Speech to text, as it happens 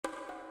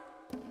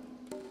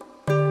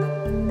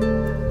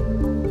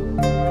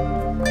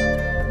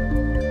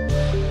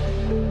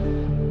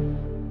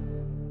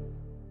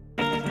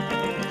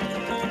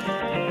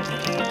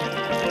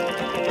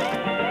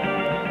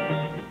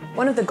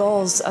of the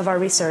goals of our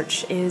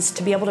research is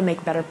to be able to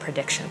make better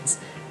predictions.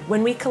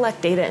 When we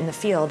collect data in the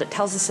field, it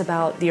tells us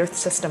about the Earth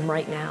system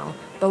right now.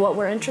 But what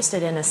we're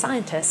interested in as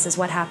scientists is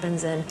what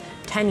happens in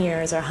 10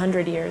 years or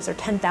 100 years or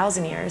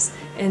 10,000 years.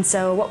 And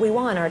so what we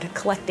want are to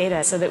collect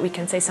data so that we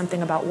can say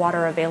something about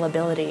water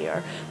availability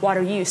or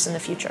water use in the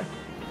future.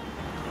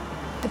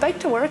 I bike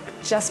to work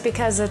just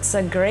because it's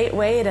a great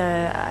way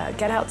to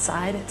get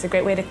outside. It's a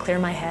great way to clear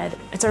my head.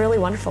 It's a really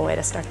wonderful way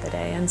to start the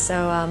day. And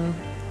so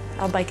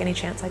I'll bike any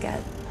chance I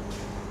get.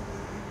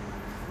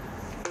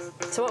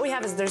 So what we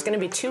have is there's going to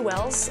be 2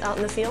 wells out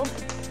in the field.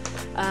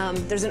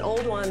 There's an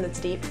old one that's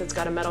deep that's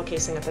got a metal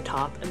casing at the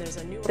top, and there's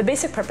a new one. The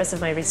basic purpose of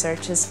my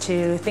research is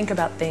to think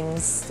about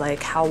things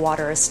like how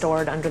water is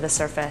stored under the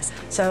surface.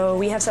 So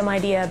we have some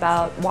idea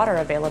about water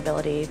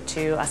availability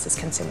to us as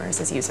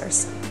consumers, as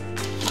users.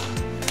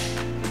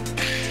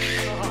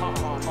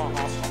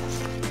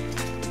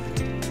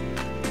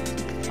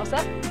 All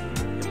set?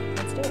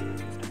 Let's do it.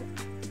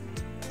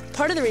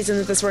 Part of the reason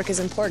that this work is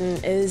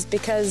important is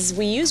because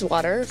we use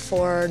water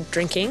for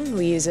drinking,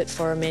 we use it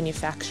for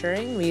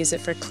manufacturing, we use it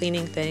for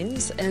cleaning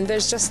things, and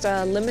there's just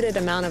a limited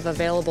amount of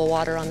available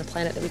water on the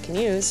planet that we can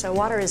use. So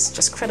water is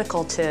just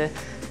critical to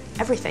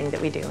everything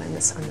that we do on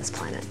this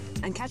planet.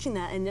 And catching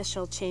that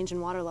initial change in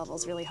water level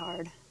is really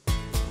hard.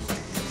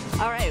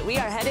 All right, we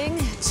are heading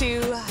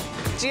to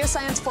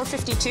GeoScience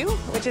 452,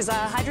 which is a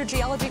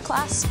hydrogeology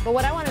class. But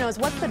what I want to know is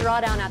what's the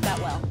drawdown at that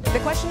well? The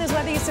question is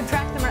whether you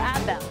subtract them or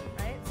add them.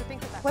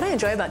 What I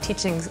enjoy about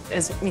teaching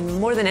is,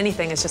 more than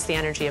anything, is just the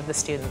energy of the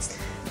students.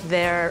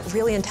 They're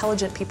really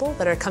intelligent people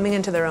that are coming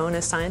into their own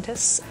as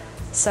scientists.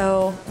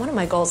 So one of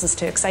my goals is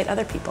to excite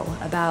other people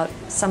about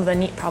some of the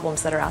neat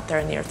problems that are out there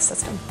in the Earth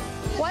system.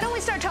 Why don't we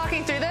start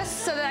talking through this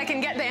so that I can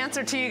get the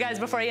answer to you guys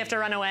before you have to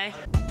run away?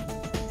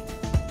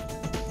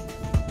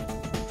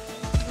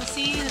 You'll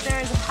see that there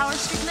is a power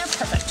streak in there.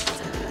 Perfect.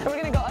 And we're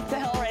going to go up the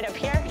hill right up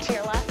here to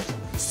your left.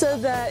 So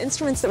the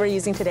instruments that we're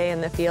using today in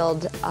the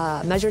field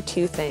measure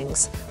 2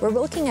 things. We're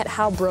looking at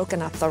how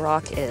broken up the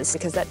rock is,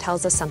 because that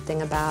tells us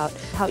something about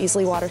how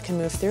easily water can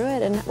move through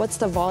it and what's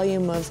the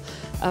volume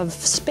of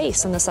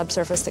space on the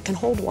subsurface that can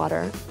hold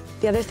water.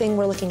 The other thing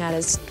we're looking at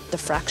is the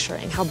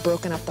fracturing, how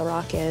broken up the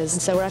rock is.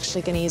 And so we're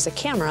actually going to use a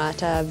camera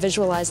to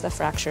visualize the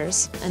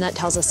fractures, and that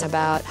tells us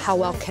about how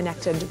well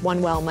connected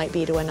one well might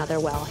be to another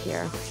well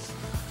here.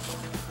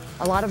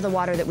 A lot of the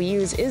water that we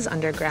use is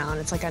underground.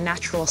 It's like a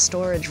natural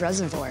storage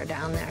reservoir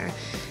down there.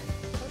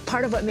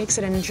 Part of what makes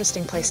it an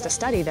interesting place to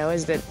study, though,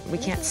 is that we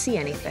can't see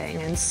anything.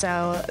 And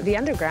so the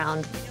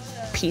underground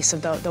piece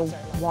of the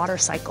water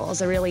cycle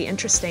is a really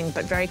interesting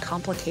but very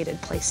complicated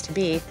place to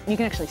be. You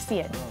can actually see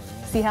it.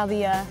 See how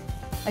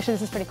actually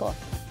this is pretty cool.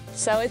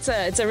 So it's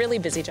a really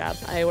busy job.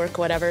 I work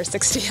whatever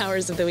 60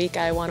 hours of the week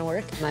I want to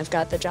work. I've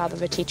got the job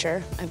of a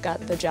teacher, I've got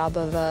the job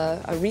of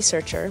a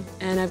researcher,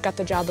 and I've got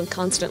the job of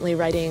constantly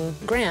writing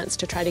grants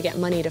to try to get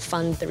money to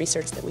fund the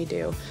research that we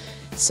do.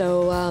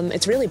 So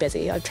it's really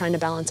busy. I'm trying to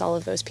balance all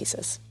of those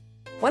pieces.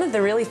 One of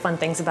the really fun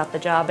things about the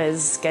job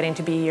is getting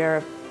to be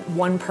your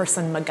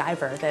one-person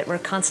MacGyver, that we're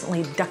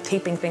constantly duct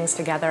taping things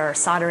together or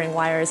soldering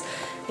wires.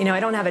 I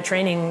don't have a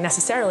training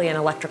necessarily in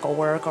electrical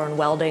work or in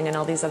welding and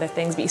all these other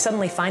things, but you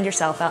suddenly find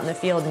yourself out in the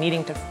field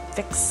needing to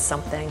fix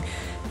something.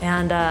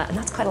 And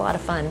that's quite a lot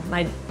of fun.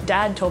 My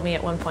dad told me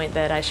at one point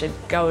that I should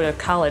go to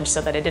college so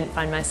that I didn't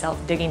find myself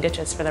digging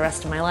ditches for the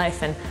rest of my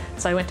life. And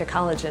so I went to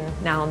college,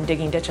 and now I'm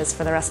digging ditches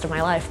for the rest of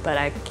my life, but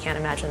I can't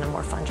imagine a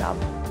more fun job.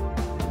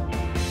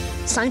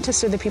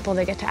 Scientists are the people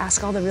that get to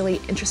ask all the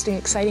really interesting,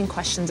 exciting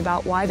questions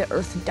about why the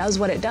Earth does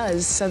what it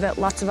does, so that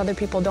lots of other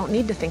people don't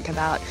need to think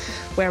about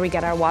where we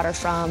get our water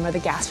from or the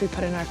gas we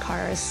put in our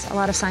cars. A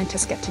lot of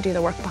scientists get to do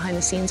the work behind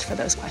the scenes for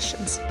those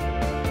questions.